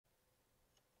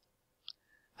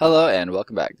Hello and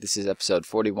welcome back. This is episode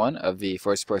 41 of the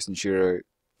first-person shooter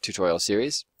tutorial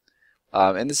series.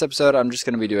 In this episode, I'm just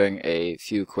going to be doing a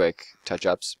few quick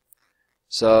touch-ups.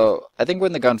 So, I think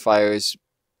when the gun fires,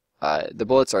 the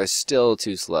bullets are still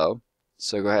too slow.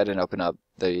 So go ahead and open up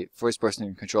the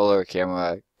first-person controller,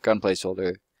 camera, gun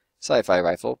placeholder, sci-fi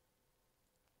rifle.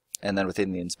 And then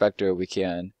within the inspector, we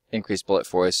can increase bullet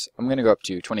force. I'm going to go up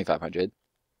to 2500.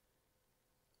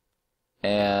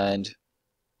 And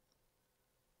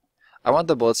I want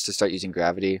the bullets to start using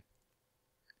gravity.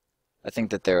 I think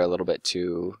that they're a little bit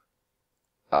too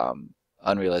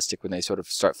unrealistic when they sort of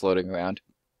start floating around.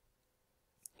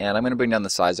 And I'm going to bring down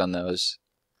the size on those.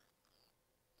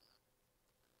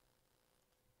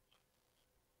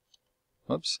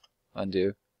 Whoops,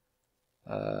 undo.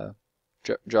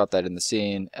 Drop that in the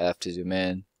scene, F to zoom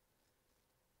in.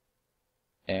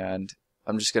 And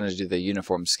I'm just going to do the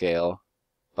uniform scale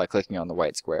by clicking on the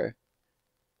white square.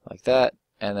 Like that.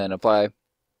 And then apply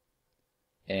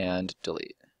and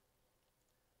delete.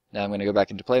 Now I'm going to go back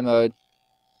into play mode.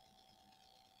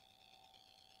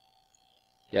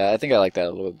 Yeah, I think I like that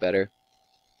a little bit better.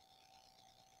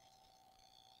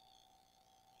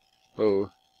 Whoa.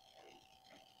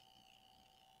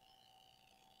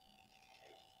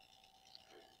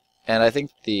 And I think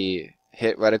the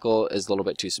hit reticle is a little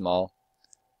bit too small.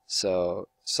 So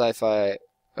sci-fi,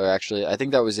 or actually I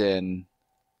think that was in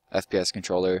FPS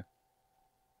controller.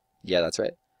 Yeah, that's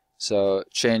right. So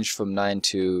change from 9.2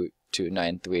 to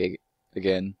 9.3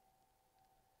 again.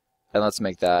 And let's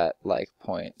make that like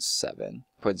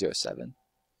 0.07.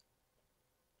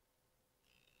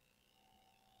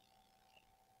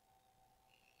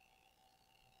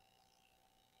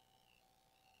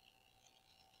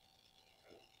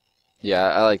 Yeah,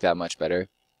 I like that much better.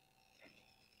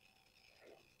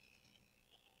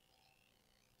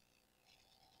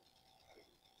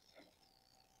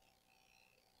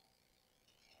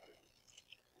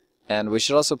 And we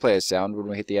should also play a sound when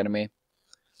we hit the enemy.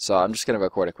 So I'm just going to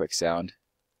record a quick sound.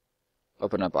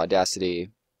 Open up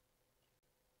Audacity.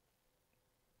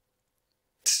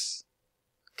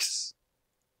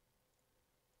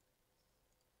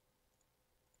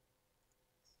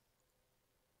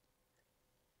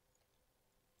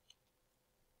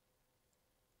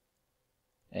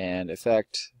 And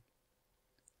effect.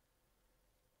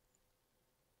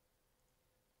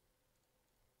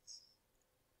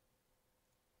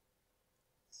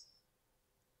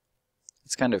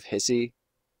 It's kind of hissy.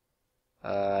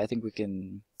 I think we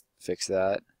can fix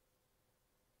that.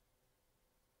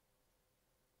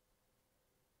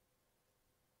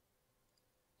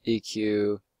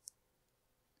 EQ.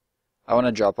 I want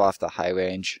to drop off the high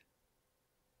range.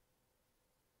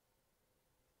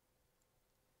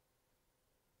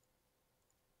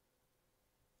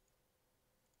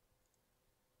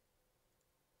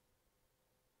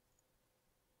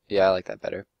 Yeah, I like that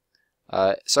better.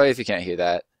 Sorry if you can't hear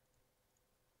that,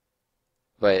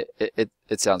 but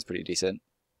it sounds pretty decent.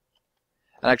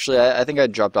 And actually, I think I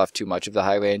dropped off too much of the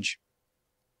high range.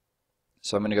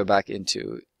 So I'm going to go back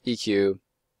into EQ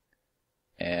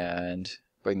and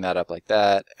bring that up like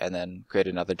that, and then create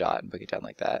another dot and bring it down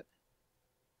like that.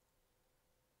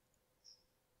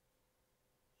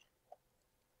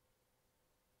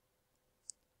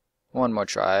 One more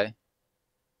try.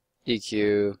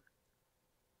 EQ,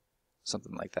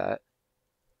 something like that.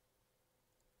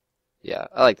 Yeah,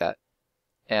 I like that.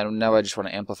 And now I just want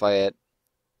to amplify it.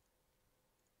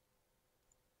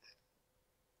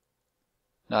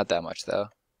 Not that much though.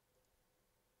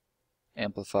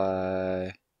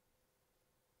 Amplify.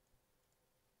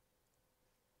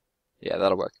 Yeah,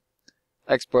 that'll work.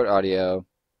 Export audio.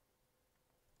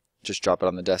 Just drop it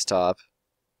on the desktop.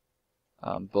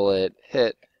 Bullet,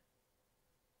 hit.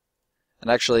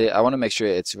 And actually, I want to make sure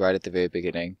it's right at the very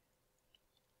beginning.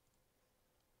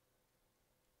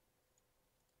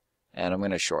 And I'm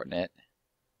going to shorten it.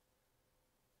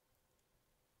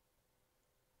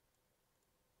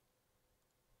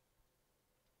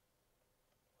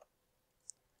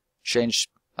 Change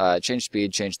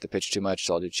speed, change the pitch too much,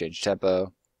 so I'll do change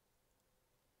tempo.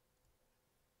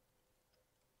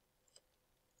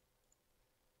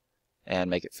 And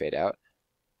make it fade out.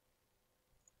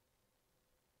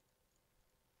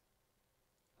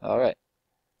 Alright.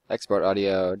 Export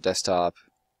audio, desktop,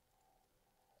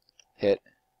 hit.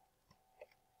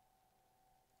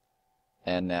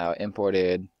 And now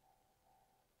imported.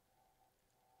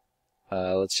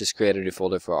 Let's just create a new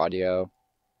folder for audio.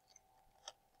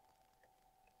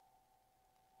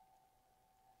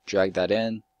 Drag that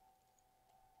in.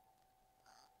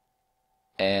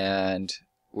 And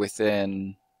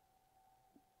within,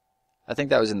 I think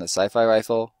that was in the sci-fi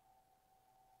rifle.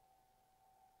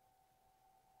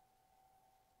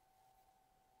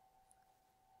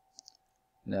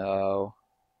 No.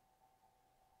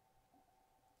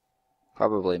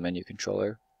 Probably menu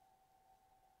controller.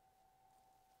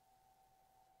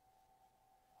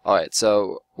 Alright,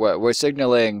 so we're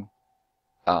signaling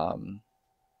reticle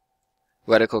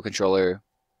controller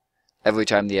every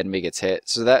time the enemy gets hit.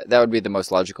 So that would be the most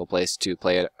logical place to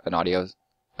play an audio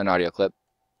clip.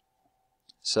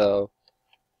 So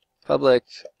public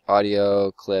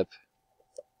audio clip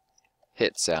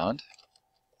hit sound.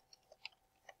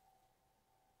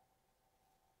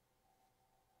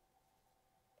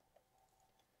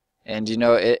 And you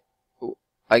know,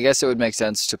 I guess it would make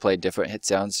sense to play different hit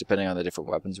sounds depending on the different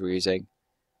weapons we're using.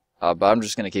 But I'm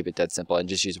just going to keep it dead simple and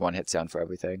just use one hit sound for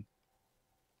everything.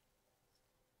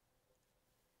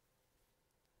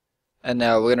 And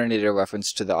now we're going to need a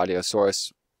reference to the audio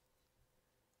source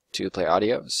to play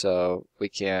audio. So we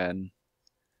can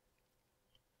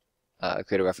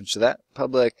create a reference to that.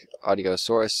 Public audio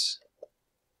source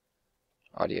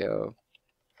audio.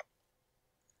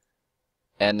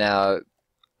 And now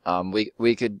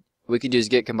we could use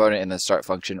get component in the start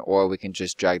function, or we can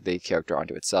just drag the character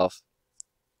onto itself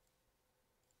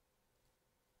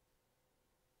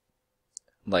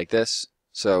like this.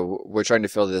 So we're trying to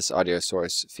fill this audio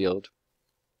source field.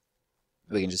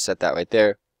 We can just set that right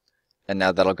there, and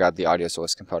now that'll grab the audio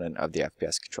source component of the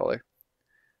FPS controller.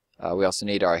 We also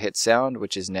need our hit sound,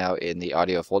 which is now in the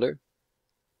audio folder.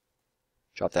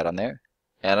 Drop that on there,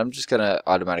 and I'm just gonna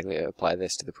automatically apply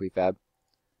this to the prefab.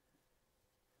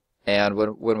 And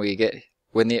when we hit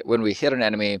an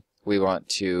enemy, we want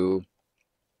to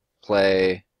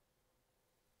play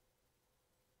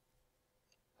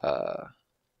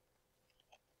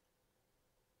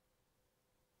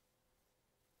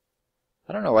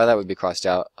I don't know why that would be crossed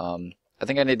out. I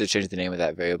think I need to change the name of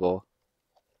that variable.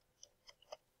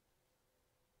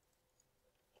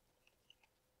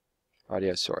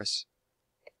 Audio source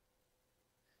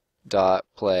dot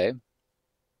play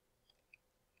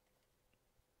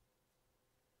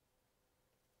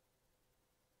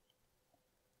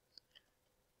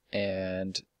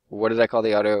and what did I call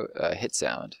the audio hit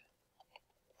sound?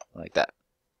 Like that.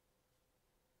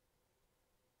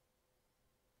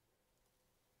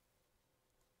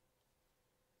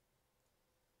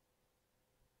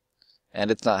 And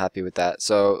it's not happy with that.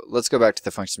 So let's go back to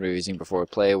the function we were using before.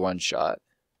 Play one shot.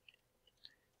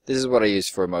 This is what I use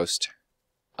for most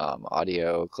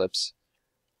audio clips.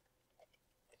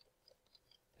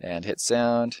 And hit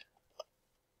sound.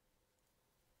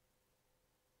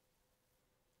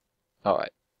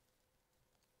 Alright.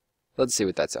 Let's see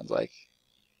what that sounds like.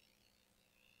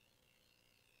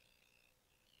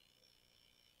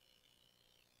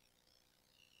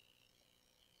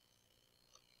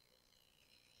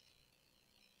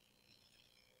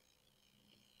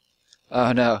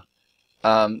 Oh no.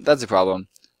 That's a problem.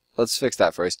 Let's fix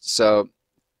that first. So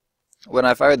when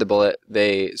I fired the bullet,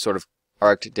 they sort of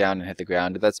arced down and hit the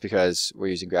ground. That's because we're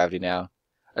using gravity now.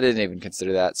 I didn't even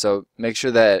consider that. So make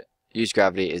sure that use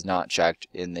gravity is not checked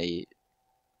in the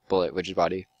bullet rigid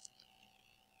body.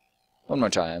 One more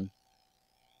time.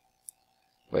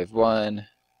 Wave 1.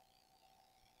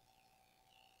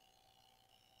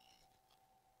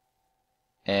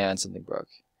 And something broke.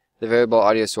 The variable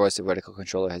audio source of reticle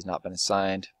controller has not been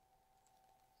assigned.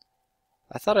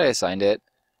 I thought I assigned it.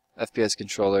 FPS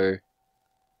controller,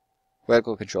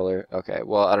 reticle controller. Okay,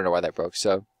 well I don't know why that broke.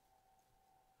 So,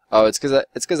 oh, it's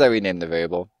because I renamed the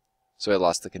variable, so it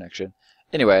lost the connection.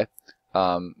 Anyway,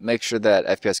 make sure that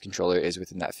FPS controller is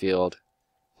within that field.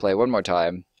 Play one more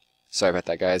time. Sorry about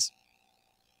that, guys.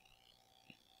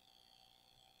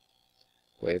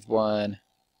 Wave 1.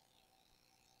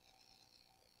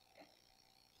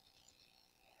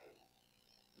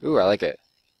 Ooh, I like it.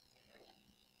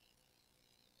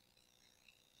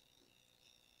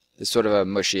 There's sort of a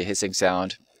mushy hissing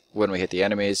sound when we hit the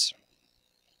enemies.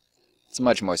 It's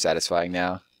much more satisfying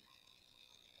now.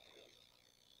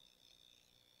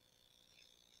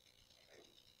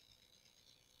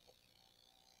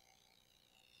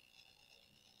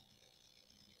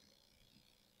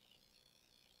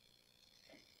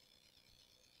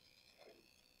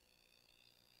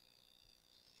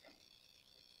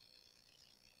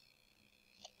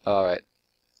 Alright.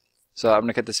 So I'm going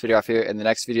to cut this video off here. In the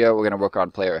next video, we're going to work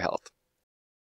on player health.